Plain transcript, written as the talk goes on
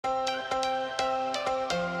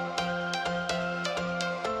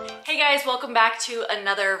guys, welcome back to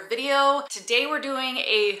another video. Today we're doing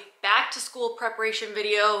a back to school preparation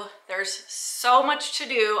video. There's so much to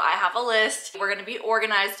do. I have a list. We're gonna be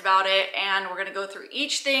organized about it and we're gonna go through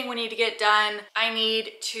each thing we need to get done. I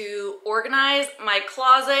need to organize my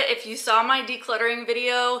closet. If you saw my decluttering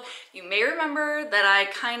video, you may remember that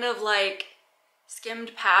I kind of like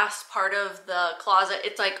skimmed past part of the closet.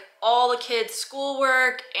 It's like all the kids'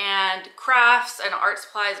 schoolwork and crafts and art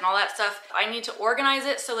supplies and all that stuff. I need to organize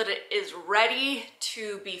it so that it is ready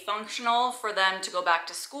to be functional for them to go back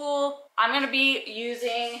to school. I'm gonna be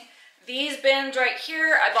using these bins right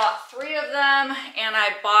here. I bought 3 of them and I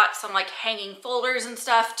bought some like hanging folders and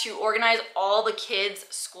stuff to organize all the kids'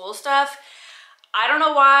 school stuff. I don't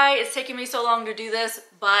know why it's taking me so long to do this,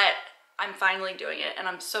 but I'm finally doing it and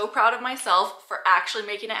I'm so proud of myself for actually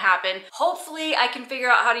making it happen. Hopefully I can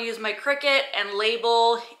figure out how to use my Cricut and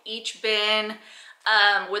label each bin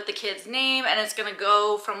with the kid's name, and it's gonna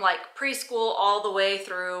go from like preschool all the way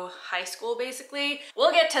through high school basically.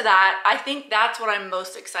 We'll get to that. I think that's what I'm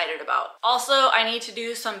most excited about. Also, I need to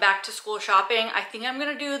do some back to school shopping. I think I'm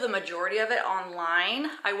gonna do the majority of it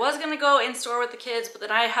online. I was gonna go in store with the kids, but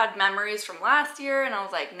then I had memories from last year and I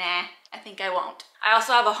was like, nah, I think I won't. I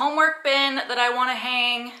also have a homework bin that I want to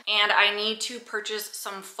hang, and I need to purchase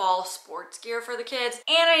some fall sports gear for the kids,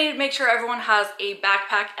 and I need to make sure everyone has a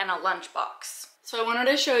backpack and a lunchbox. So I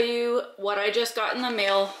wanted to show you what I just got in the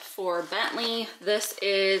mail for Bentley.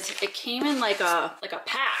 It came in like a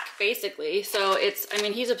pack basically. So it's, I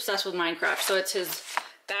mean, he's obsessed with Minecraft. So it's his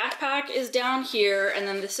backpack is down here, and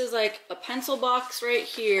then this is like a pencil box right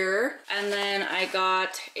here. And then I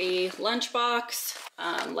got a lunchbox,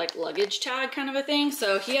 like luggage tag kind of a thing.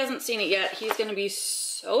 So he hasn't seen it yet. He's gonna be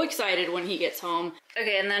so excited when he gets home.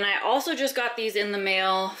 Okay, and then I also just got these in the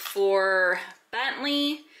mail for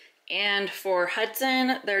Bentley and for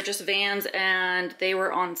Hudson. They're just Vans and they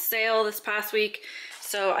were on sale this past week.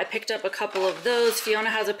 So I picked up a couple of those. Fiona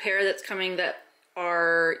has a pair that's coming that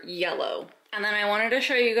are yellow. And then I wanted to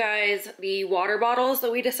show you guys the water bottles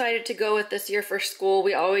that we decided to go with this year for school.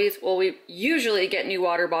 We usually get new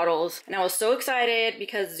water bottles. And I was so excited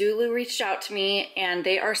because Zulu reached out to me and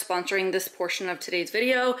they are sponsoring this portion of today's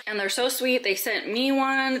video. And they're so sweet. They sent me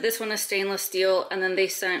one. This one is stainless steel. And then they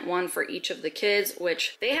sent one for each of the kids,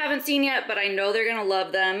 which they haven't seen yet, but I know they're gonna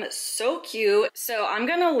love them. So cute. So I'm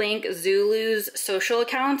gonna link Zulu's social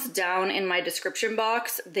accounts down in my description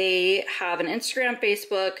box. They have an Instagram,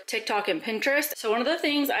 Facebook, TikTok, and Pinterest. So one of the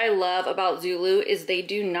things I love about Zulu is they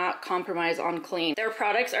do not compromise on clean. Their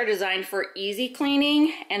products are designed for easy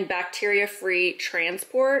cleaning and bacteria-free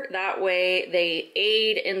transport. That way they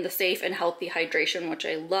aid in the safe and healthy hydration, which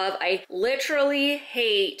I love. I literally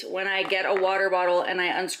hate when I get a water bottle and I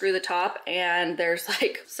unscrew the top and there's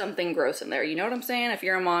like something gross in there. You know what I'm saying? If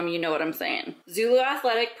you're a mom, you know what I'm saying. Zulu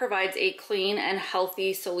Athletic provides a clean and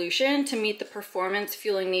healthy solution to meet the performance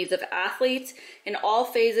fueling needs of athletes in all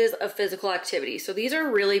phases of physical activity. So these are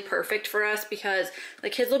really perfect for us because the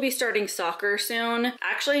kids will be starting soccer soon,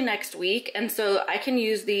 actually next week. And so I can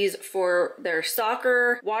use these for their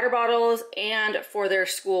soccer water bottles and for their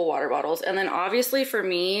school water bottles. And then obviously for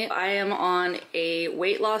me, I am on a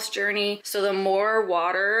weight loss journey. So the more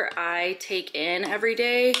water I take in every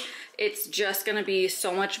day, it's just gonna be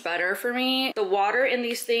so much better for me. The water in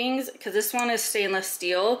these things, because this one is stainless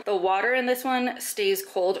steel, the water in this one stays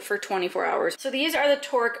cold for 24 hours. So these are the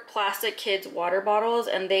Torque Plastic Kids water bottles,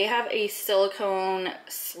 and they have a silicone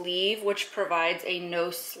sleeve which provides a no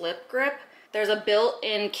slip grip. There's a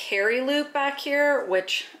built-in carry loop back here,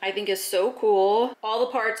 which I think is so cool. All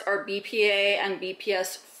the parts are BPA and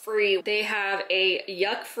BPS free. They have a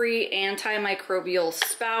yuck-free antimicrobial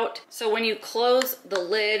spout. So when you close the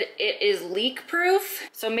lid, it is leak-proof.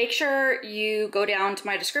 So make sure you go down to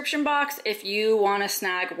my description box if you want to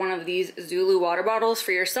snag one of these Zulu water bottles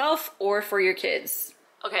for yourself or for your kids.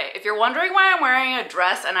 Okay, if you're wondering why I'm wearing a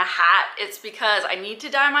dress and a hat, it's because I need to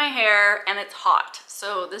dye my hair and it's hot.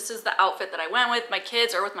 So this is the outfit that I went with. My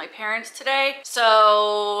kids are with my parents today.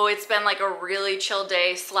 So it's been like a really chill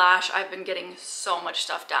day / I've been getting so much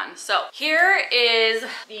stuff done. So here is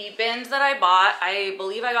the bins that I bought. I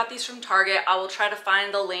believe I got these from Target. I will try to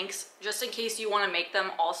find the links just in case you want to make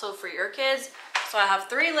them also for your kids. So I have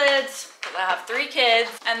 3 lids, I have 3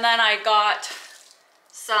 kids, and then I got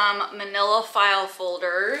some manila file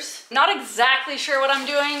folders. Not exactly sure what I'm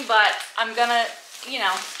doing, but I'm gonna, you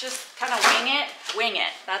know, just kind of wing it.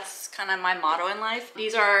 That's kind of my motto in life.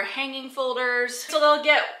 These are hanging folders. So they'll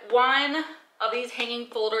get one of these hanging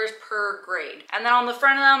folders per grade. And then on the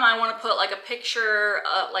front of them, I want to put like a picture,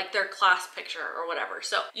 like their class picture or whatever.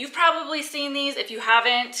 So you've probably seen these. If you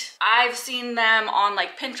haven't, I've seen them on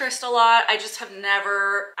like Pinterest a lot. I just have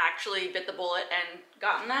never actually bit the bullet and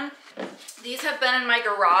gotten them. These have been in my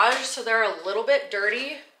garage, so they're a little bit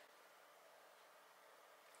dirty.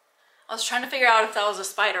 I was trying to figure out if that was a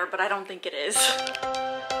spider, but I don't think it is.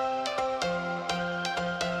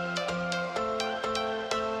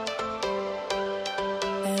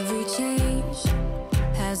 Every change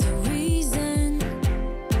has a reason,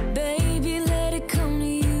 baby, let it come to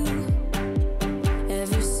you.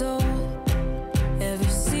 Every soul,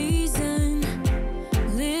 every season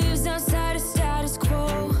lives outside of status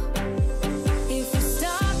quo. If we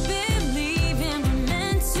stop believing we're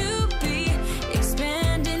meant to be,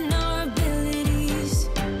 expanding our abilities.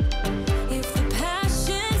 If the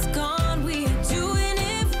passion's gone, we are doing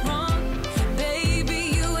it wrong. Baby,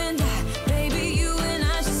 you and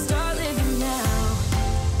I should start living now.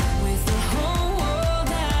 With the whole world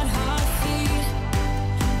at our feet,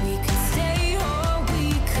 we could stay or we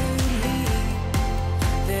could leave.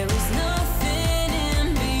 There is nothing in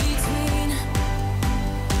between.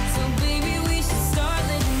 So baby, we should start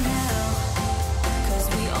living now. 'Cause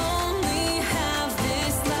we only have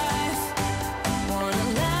this life. Wanna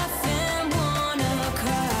laugh and wanna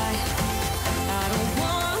cry. I don't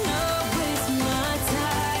wanna waste my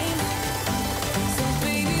time. So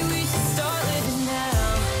baby, we should start living now.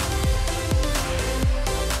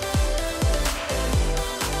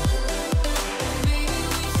 Baby,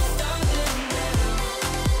 we should start living now.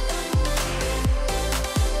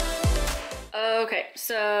 Okay,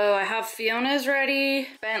 so I have Fiona's ready,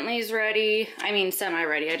 Bentley's ready. I mean,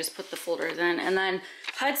 semi-ready. I just put the folders in. And then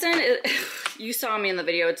Hudson, you saw me in the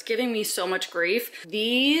video. It's giving me so much grief.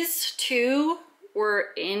 These two were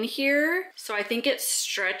in here, so I think it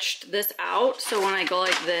stretched this out. So when I go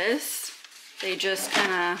like this, they just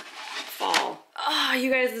kind of fall. Oh,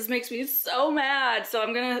 you guys, this makes me so mad. So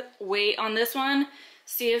I'm gonna wait on this one,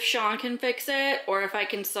 see if Sean can fix it or if I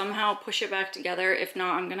can somehow push it back together. If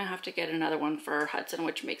not, I'm gonna have to get another one for Hudson,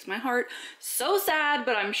 which makes my heart so sad,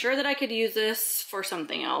 but I'm sure that I could use this for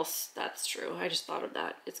something else. That's true. I just thought of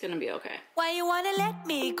that. It's gonna be okay. Why you wanna let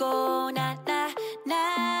me go now?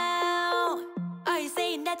 Are you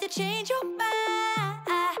saying that to change your mind?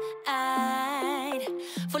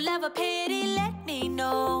 For love or pity, let me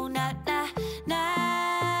know now.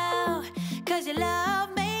 'Cause your love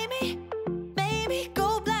made me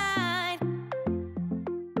go blind.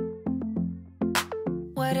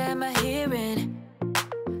 What am I hearing?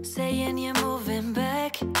 Saying you're moving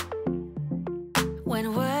back.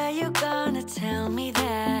 When were you gonna tell me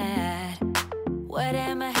that? What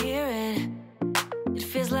am I hearing? It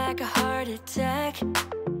feels like a heart attack.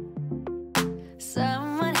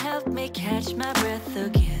 Someone help me catch my breath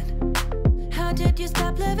again. How did you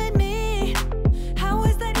stop loving me? How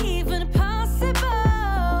is that even possible?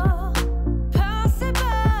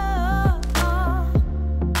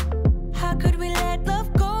 How could we let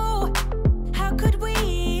love go? How could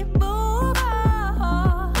we move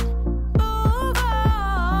on?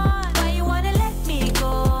 Why you wanna let me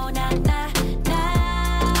go now?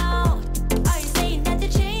 Are you saying that to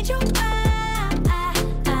change your mind?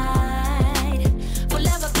 For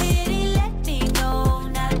love or pity, let me know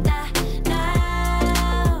now.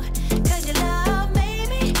 'Cause your love made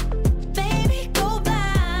me go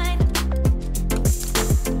blind.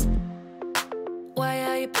 Why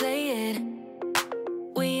are you playing?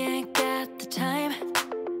 We ain't got the time.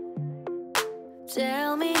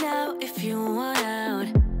 Tell me now if you want out.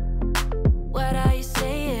 What are you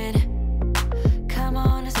saying? Come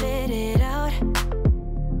on and spit it out.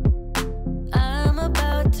 I'm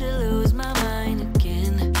about to lose my mind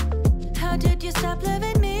again. How did you stop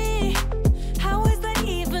loving me? How is that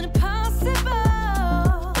even possible?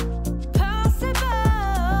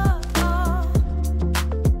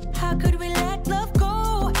 How could we let love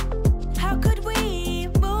go? How could we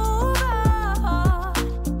move on?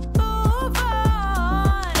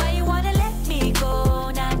 Why you wanna let me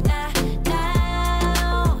go now?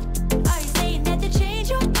 Are you saying that to change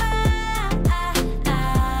your mind?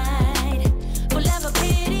 For love or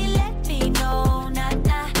pity, let me know now.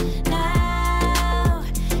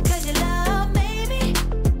 'Cause your love made me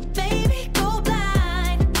go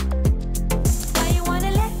blind. Why you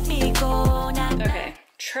wanna let me go now? Okay,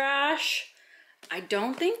 trash. I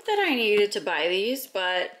don't think that I needed to buy these,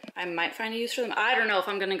 but I might find a use for them. I don't know if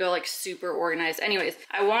I'm gonna go like super organized. Anyways,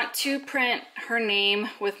 I want to print her name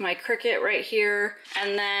with my Cricut right here.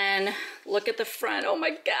 And then look at the front. Oh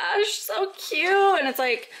my gosh, so cute. And it's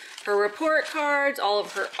like her report cards, all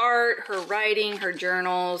of her art, her writing, her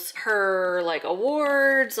journals, her like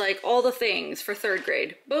awards, like all the things for 3rd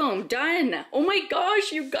grade. Boom, done. Oh my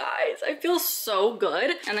gosh, you guys, I feel so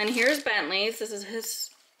good. And then here's Bentley's. This is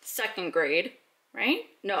his 2nd grade, right?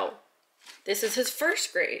 No, this is his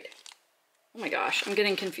 1st grade. Oh my gosh, I'm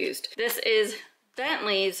getting confused. This is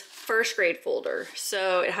Bentley's 1st grade folder.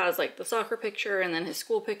 So it has like the soccer picture and then his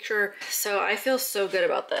school picture. So I feel so good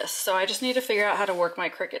about this. So I just need to figure out how to work my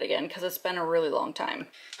Cricut again because it's been a really long time.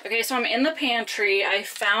 Okay, so I'm in the pantry. I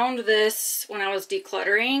found this when I was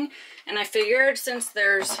decluttering and I figured since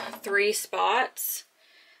there's 3 spots,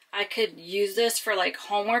 I could use this for like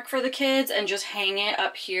homework for the kids and just hang it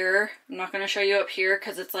up here. I'm not going to show you up here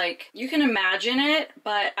because it's like, you can imagine it,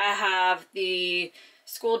 but I have the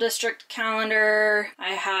school district calendar. I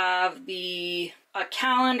have a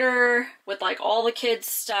calendar with like all the kids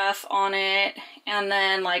stuff on it. And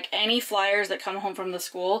then like any flyers that come home from the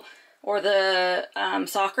school or the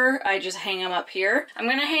soccer, I just hang them up here. I'm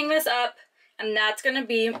going to hang this up. And that's gonna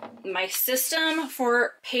be my system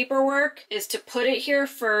for paperwork, is to put it here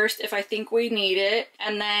first if I think we need it.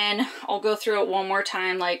 And then I'll go through it one more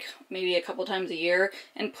time, like maybe a couple times a year,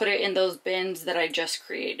 and put it in those bins that I just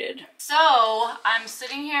created. So I'm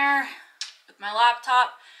sitting here with my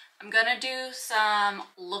laptop. I'm gonna do some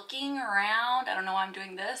looking around. I don't know why I'm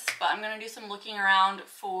doing this, but I'm gonna do some looking around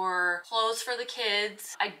for clothes for the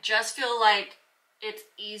kids. I just feel like it's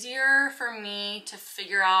easier for me to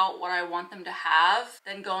figure out what I want them to have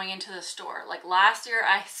than going into the store. Like last year,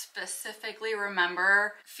 I specifically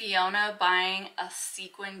remember Fiona buying a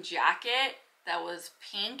sequin jacket that was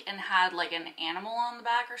pink and had like an animal on the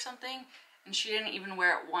back or something, and she didn't even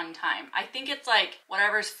wear it one time. I think it's like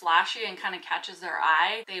whatever's flashy and kind of catches their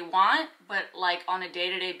eye, they want, but like on a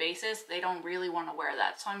day-to-day basis, they don't really want to wear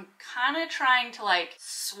that. So I'm kind of trying to like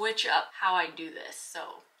switch up how I do this. So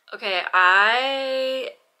okay,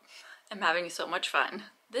 I am having so much fun.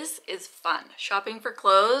 This is fun. Shopping for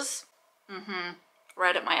clothes,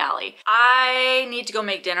 right up my alley. I need to go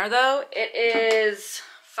make dinner though. It is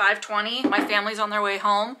 5:20. My family's on their way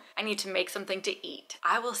home. I need to make something to eat.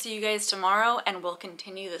 I will see you guys tomorrow and we'll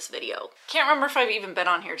continue this video. Can't remember if I've even been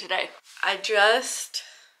on here today. I just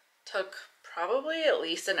took probably at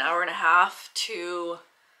least an hour and a half to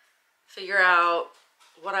figure out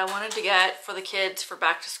what I wanted to get for the kids for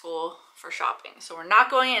back to school for shopping. So we're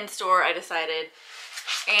not going in store, I decided,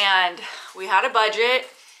 and we had a budget.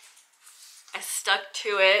 I stuck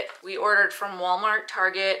to it. We ordered from Walmart,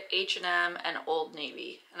 Target, H&M, and Old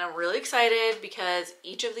Navy. And I'm really excited because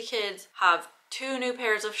each of the kids have 2 new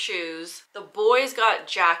pairs of shoes. The boys got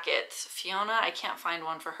jackets. Fiona, I can't find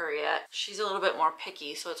one for her yet. She's a little bit more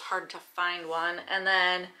picky, so it's hard to find one. And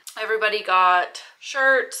then everybody got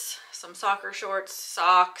shirts, some soccer shorts,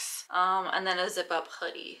 socks, and then a zip-up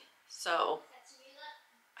hoodie. So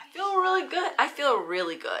I feel really good. I feel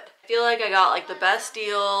really good. I feel like I got like the best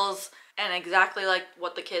deals and exactly like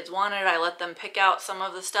what the kids wanted. I let them pick out some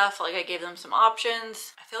of the stuff. Like I gave them some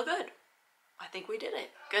options. I feel good. I think we did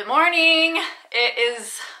it. Good morning. It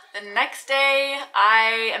is the next day.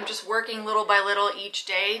 I am just working little by little each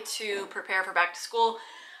day to prepare for back to school.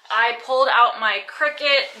 I pulled out my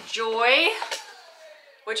Cricut Joy,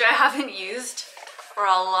 which I haven't used for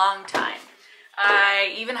a long time.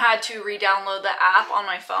 I even had to re-download the app on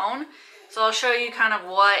my phone. So I'll show you kind of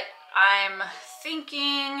what I'm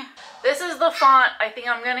thinking. This is the font I think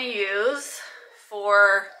I'm gonna use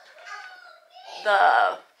for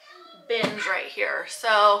the bins right here.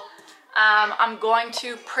 So I'm going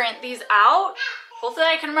to print these out. Hopefully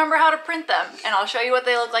I can remember how to print them, and I'll show you what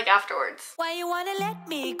they look like afterwards. Why you wanna let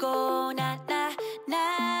me go now?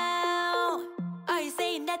 Are you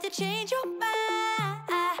saying that to change your mind?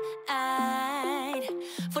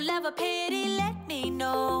 For love or pity, let me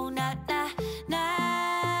know now.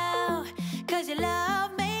 Cause your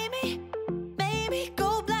love made me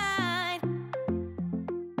go blind.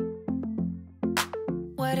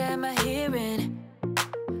 What am I hearing?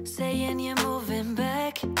 Saying you're moving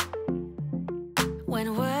back.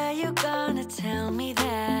 When were you gonna tell me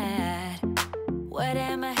that? What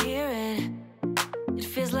am I hearing? It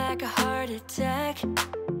feels like a heart attack.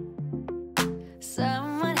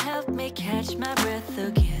 Someone help me catch my breath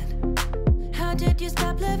again. How did you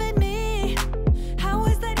stop loving me? How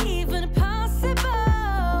is that even possible?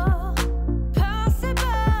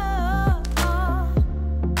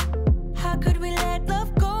 How could we let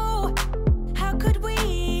love go? How could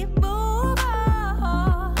we move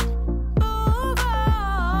on?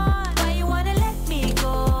 Why you wanna let me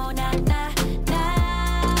go now?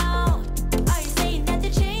 Are you saying that to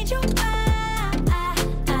change your mind?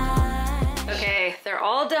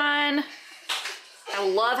 I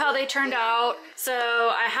love how they turned out. So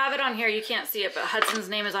I have it on here. You can't see it, but Hudson's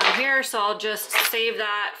name is on here. So I'll just save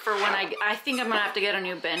that for when I think I'm gonna have to get a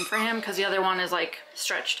new bin for him because the other one is like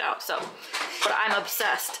stretched out. So, but I'm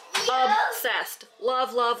obsessed. Obsessed.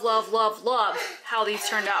 Love, love, love, love, love how these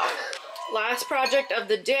turned out. Last project of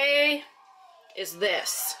the day is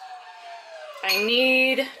this. I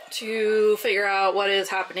need to figure out what is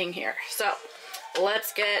happening here. So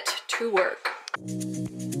let's get to work.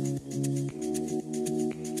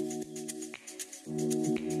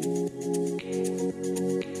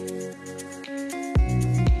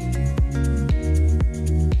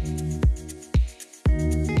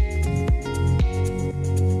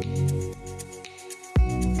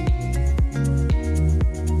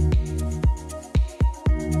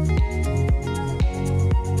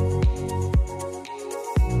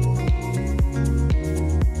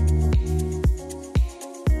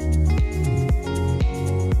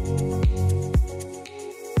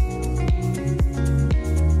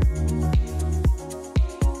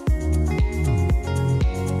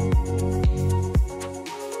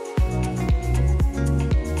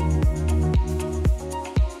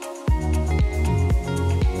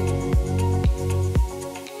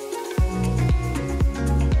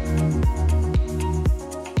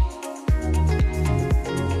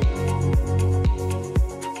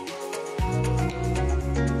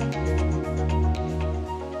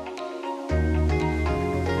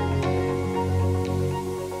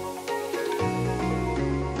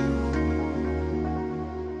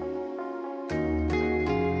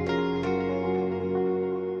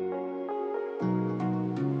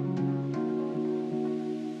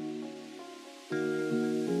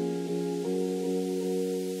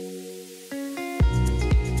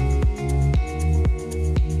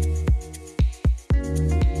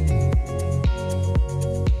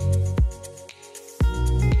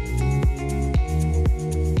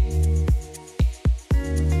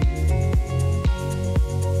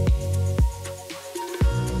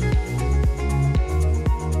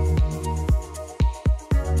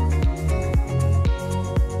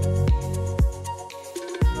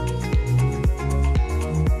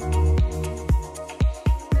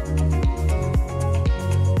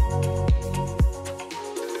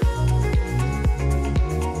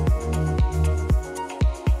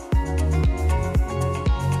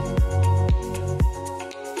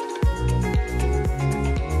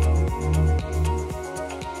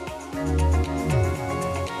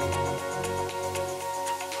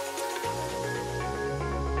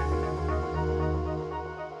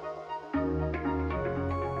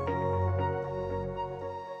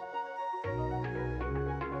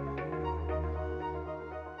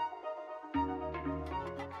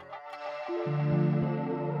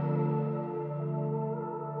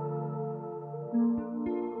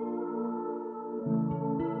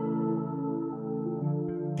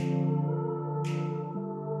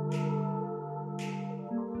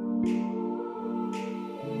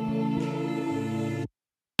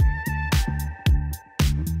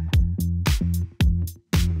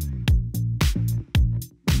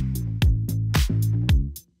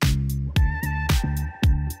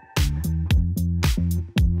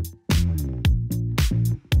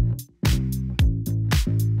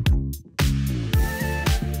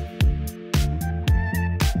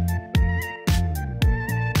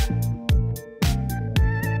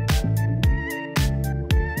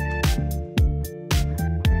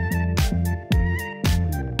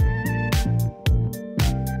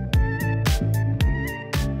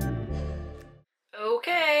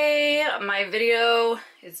 My video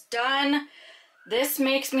is done. This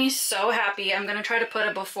makes me so happy. I'm gonna try to put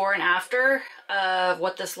a before and after of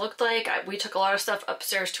what this looked like. We took a lot of stuff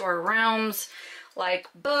upstairs to our rooms, like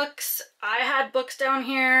books. I had books down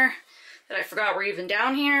here that I forgot were even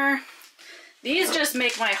down here. These just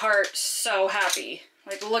make my heart so happy.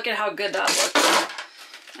 Like, look at how good that looks.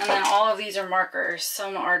 And then all of these are markers.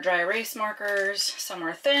 Some are dry erase markers, some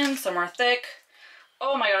are thin, some are thick.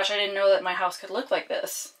 Oh my gosh, I didn't know that my house could look like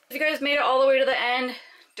this. If you guys made it all the way to the end,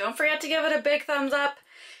 don't forget to give it a big thumbs up,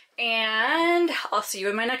 and I'll see you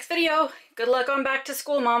in my next video. Good luck on back to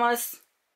school, mamas.